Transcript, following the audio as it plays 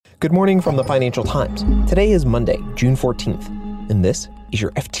Good morning from the Financial Times. Today is Monday, June 14th, and this is your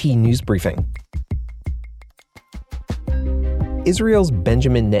FT News Briefing. Israel's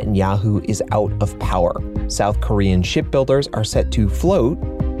Benjamin Netanyahu is out of power. South Korean shipbuilders are set to float,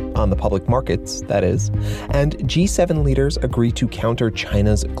 on the public markets, that is, and G7 leaders agree to counter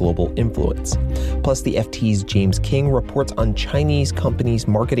China's global influence. Plus, the FT's James King reports on Chinese companies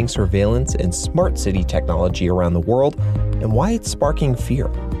marketing surveillance and smart city technology around the world and why it's sparking fear.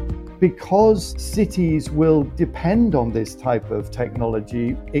 Because cities will depend on this type of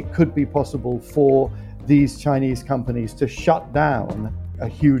technology, it could be possible for these Chinese companies to shut down a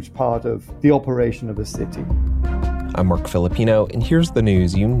huge part of the operation of a city. I'm Mark Filipino, and here's the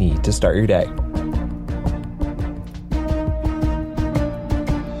news you need to start your day.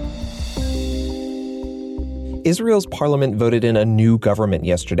 Israel's parliament voted in a new government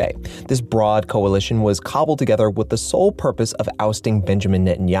yesterday. This broad coalition was cobbled together with the sole purpose of ousting Benjamin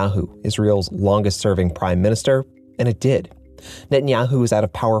Netanyahu, Israel's longest-serving prime minister, and it did. Netanyahu is out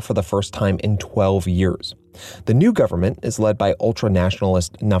of power for the first time in 12 years. The new government is led by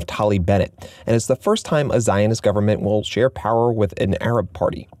ultra-nationalist Naftali Bennett, and it's the first time a Zionist government will share power with an Arab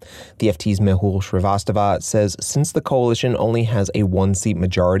party. The FT's Mehul Shrivastava says since the coalition only has a one-seat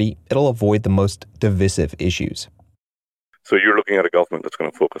majority, it'll avoid the most divisive issues. So you're looking at a government that's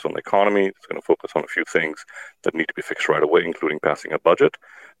going to focus on the economy, that's going to focus on a few things that need to be fixed right away, including passing a budget.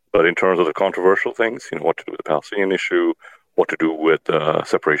 But in terms of the controversial things, what to do with the Palestinian issue, what to do with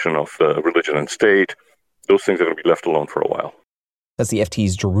separation of religion and state, those things are going to be left alone for a while. That's the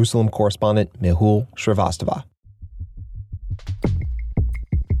FT's Jerusalem correspondent, Mehul Shrivastava.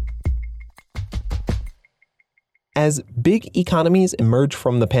 As big economies emerge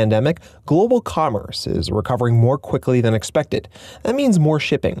from the pandemic, global commerce is recovering more quickly than expected. That means more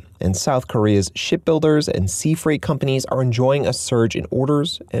shipping, and South Korea's shipbuilders and sea freight companies are enjoying a surge in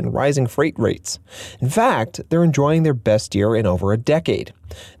orders and rising freight rates. In fact, they're enjoying their best year in over a decade.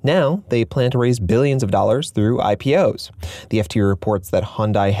 Now, they plan to raise billions of dollars through IPOs. The FT reports that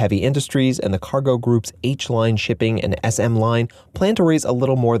Hyundai Heavy Industries and the cargo groups H-Line Shipping and SM Line plan to raise a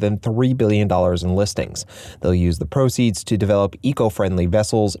little more than $3 billion in listings. They'll use the proceeds to develop eco-friendly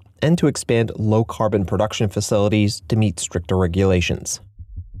vessels and to expand low-carbon production facilities to meet stricter regulations.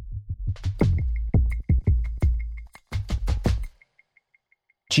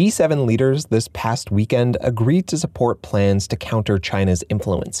 G7 leaders this past weekend agreed to support plans to counter China's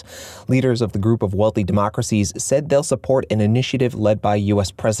influence. Leaders of the group of wealthy democracies said they'll support an initiative led by U.S.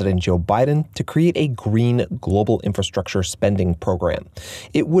 President Joe Biden to create a green global infrastructure spending program.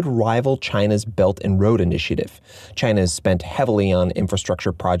 It would rival China's Belt and Road Initiative. China has spent heavily on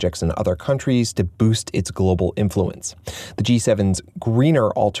infrastructure projects in other countries to boost its global influence. The G7's greener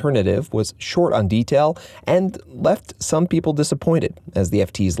alternative was short on detail and left some people disappointed, as the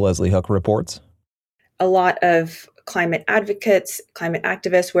FT's Leslie Hook reports. A lot of climate advocates, climate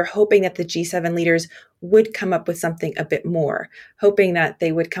activists were hoping that the G7 leaders would come up with something a bit more, hoping that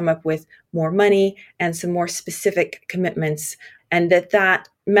they would come up with more money and some more specific commitments, and that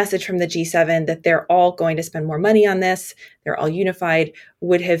message from the G7 that they're all going to spend more money on this, they're all unified,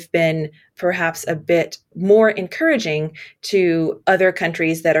 would have been perhaps a bit more encouraging to other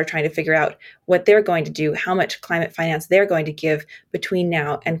countries that are trying to figure out what they're going to do, how much climate finance they're going to give between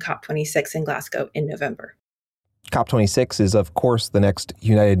now and COP26 in Glasgow in November. COP26 is, of course, the next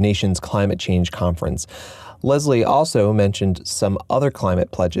United Nations climate change conference. Leslie also mentioned some other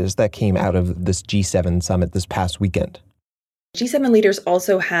climate pledges that came out of this G7 summit this past weekend. G7 leaders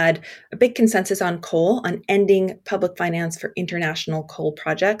also had a big consensus on coal, on ending public finance for international coal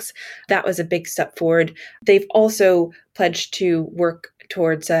projects. That was a big step forward. They've also pledged to work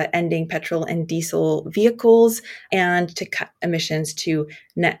towards ending petrol and diesel vehicles and to cut emissions to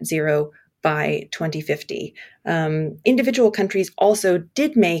net zero by 2050. Individual countries also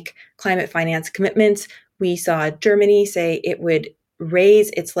did make climate finance commitments. We saw Germany say it would raise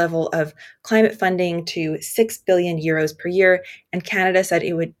its level of climate funding to 6 billion euros per year, and Canada said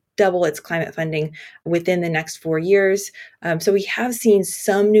it would double its climate funding within the next 4 years. So we have seen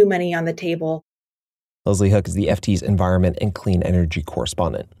some new money on the table. Leslie Hook is the FT's Environment and Clean Energy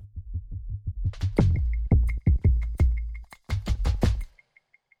correspondent.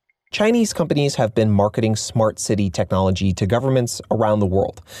 Chinese companies have been marketing smart city technology to governments around the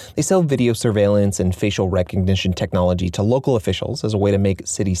world. They sell video surveillance and facial recognition technology to local officials as a way to make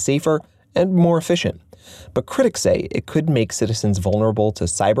cities safer and more efficient. But critics say it could make citizens vulnerable to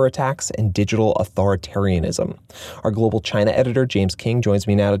cyber attacks and digital authoritarianism. Our global China editor, James King, joins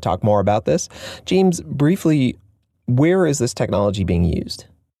me now to talk more about this. James, briefly, where is this technology being used?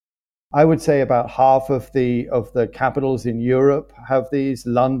 I would say about half of the capitals in Europe have these.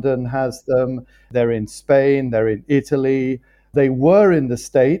 London has them. They're in Spain. They're in Italy. They were in the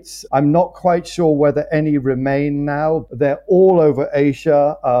States. I'm not quite sure whether any remain now. They're all over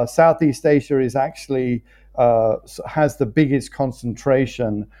Asia. Southeast Asia is actually has the biggest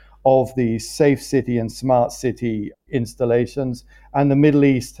concentration of the safe city and smart city installations. And the Middle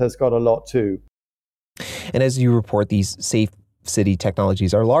East has got a lot too. And as you report, these safe city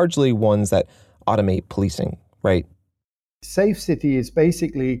technologies are largely ones that automate policing, right? Safe city is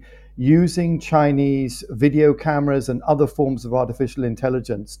basically using Chinese video cameras and other forms of artificial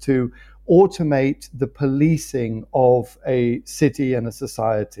intelligence to automate the policing of a city and a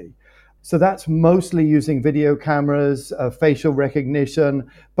society. So that's mostly using video cameras, facial recognition,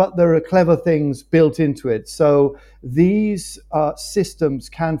 but there are clever things built into it. So these systems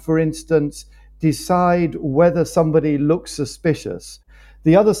can, for instance, decide whether somebody looks suspicious.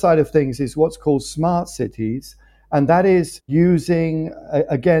 The other side of things is what's called smart cities, and that is using,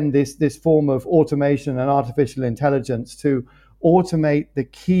 again, this form of automation and artificial intelligence to automate the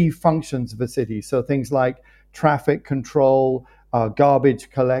key functions of a city. So things like traffic control, garbage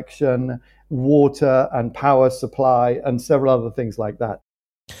collection, water and power supply, and several other things like that.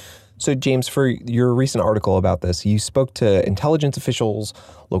 So, James, for your recent article about this, you spoke to intelligence officials,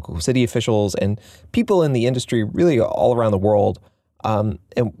 local city officials, and people in the industry really all around the world. And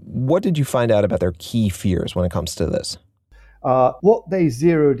what did you find out about their key fears when it comes to this? What they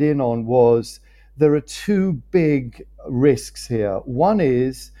zeroed in on was there are two big risks here. One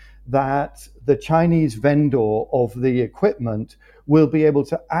is that the Chinese vendor of the equipment will be able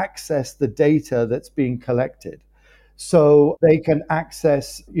to access the data that's being collected. So they can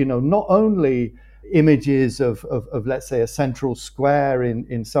access, not only images of let's say, a central square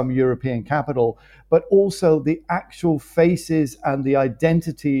in some European capital, but also the actual faces and the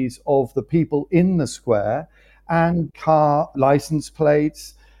identities of the people in the square and car license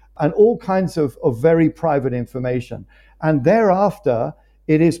plates and all kinds of very private information. And thereafter,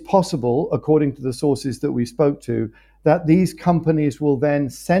 it is possible, according to the sources that we spoke to, that these companies will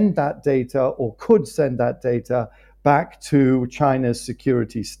then send that data or could send that data back to China's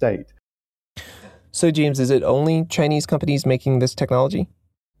security state. So, James, is it only Chinese companies making this technology?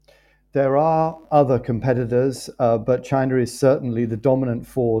 There are other competitors, but China is certainly the dominant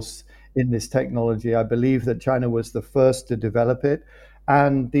force in this technology. I believe that China was the first to develop it,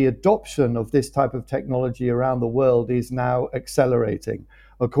 and the adoption of this type of technology around the world is now accelerating,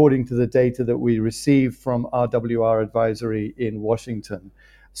 according to the data that we received from RWR Advisory in Washington.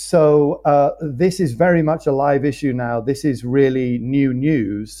 So this is very much a live issue now. This is really new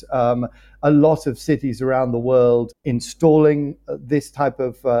news. A lot of cities around the world installing this type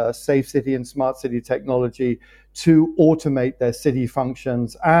of safe city and smart city technology to automate their city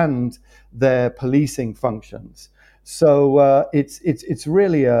functions and their policing functions. So it's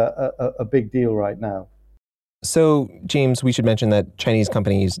really a big deal right now. So, James, we should mention that Chinese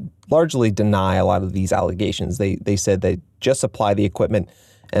companies largely deny a lot of these allegations. They said they just supply the equipment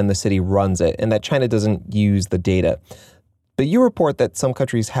and the city runs it, and that China doesn't use the data. But you report that some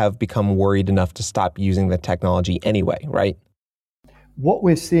countries have become worried enough to stop using the technology anyway, right? What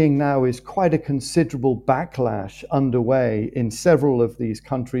we're seeing now is quite a considerable backlash underway in several of these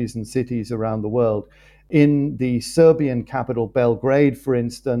countries and cities around the world. In the Serbian capital, Belgrade, for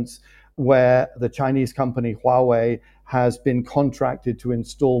instance, where the Chinese company Huawei has been contracted to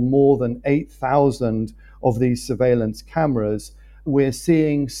install more than 8,000 of these surveillance cameras, we're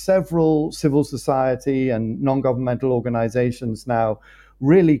seeing several civil society and non-governmental organizations now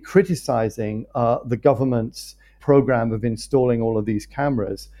really criticizing the government's program of installing all of these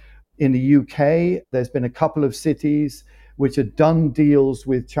cameras. In the UK, there's been a couple of cities which have done deals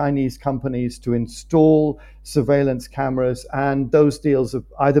with Chinese companies to install surveillance cameras, and those deals have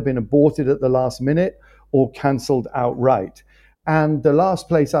either been aborted at the last minute or cancelled outright. And the last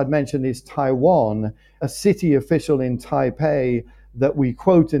place I'd mention is Taiwan. A city official in Taipei that we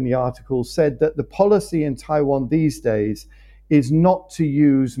quote in the article said that the policy in Taiwan these days is not to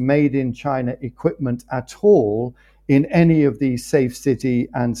use made in China equipment at all in any of these safe city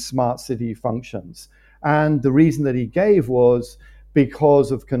and smart city functions. And the reason that he gave was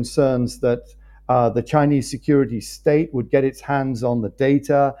because of concerns that the Chinese security state would get its hands on the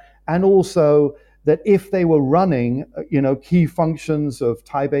data, and also that if they were running, key functions of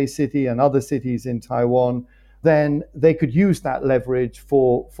Taipei City and other cities in Taiwan, then they could use that leverage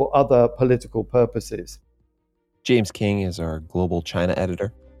for other political purposes. James King is our global China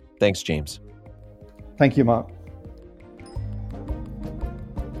editor. Thanks, James. Thank you, Mark.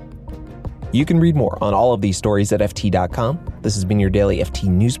 You can read more on all of these stories at FT.com. This has been your daily FT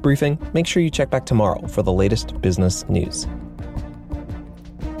News Briefing. Make sure you check back tomorrow for the latest business news.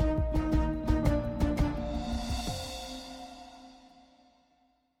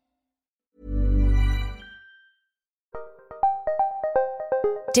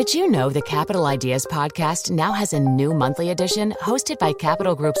 Did you know the Capital Ideas podcast now has a new monthly edition hosted by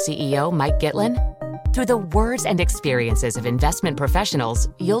Capital Group CEO Mike Gitlin? Through the words and experiences of investment professionals,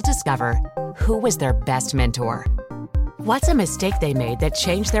 you'll discover who was their best mentor, what's a mistake they made that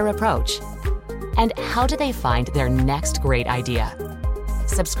changed their approach, and how do they find their next great idea.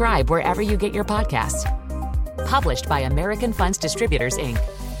 Subscribe wherever you get your podcasts. Published by American Funds Distributors, Inc.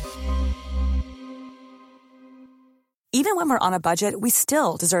 Even when we're on a budget, we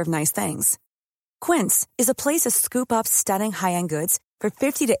still deserve nice things. Quince is a place to scoop up stunning high-end goods for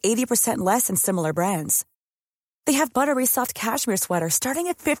 50 to 80% less than similar brands. They have buttery soft cashmere sweaters starting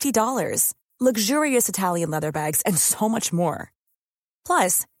at $50, luxurious Italian leather bags, and so much more.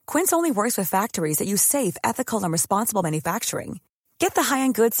 Plus, Quince only works with factories that use safe, ethical, and responsible manufacturing. Get the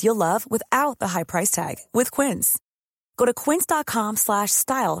high-end goods you'll love without the high price tag with Quince. Go to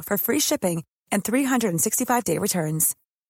quince.com/style for free shipping and 365-day returns.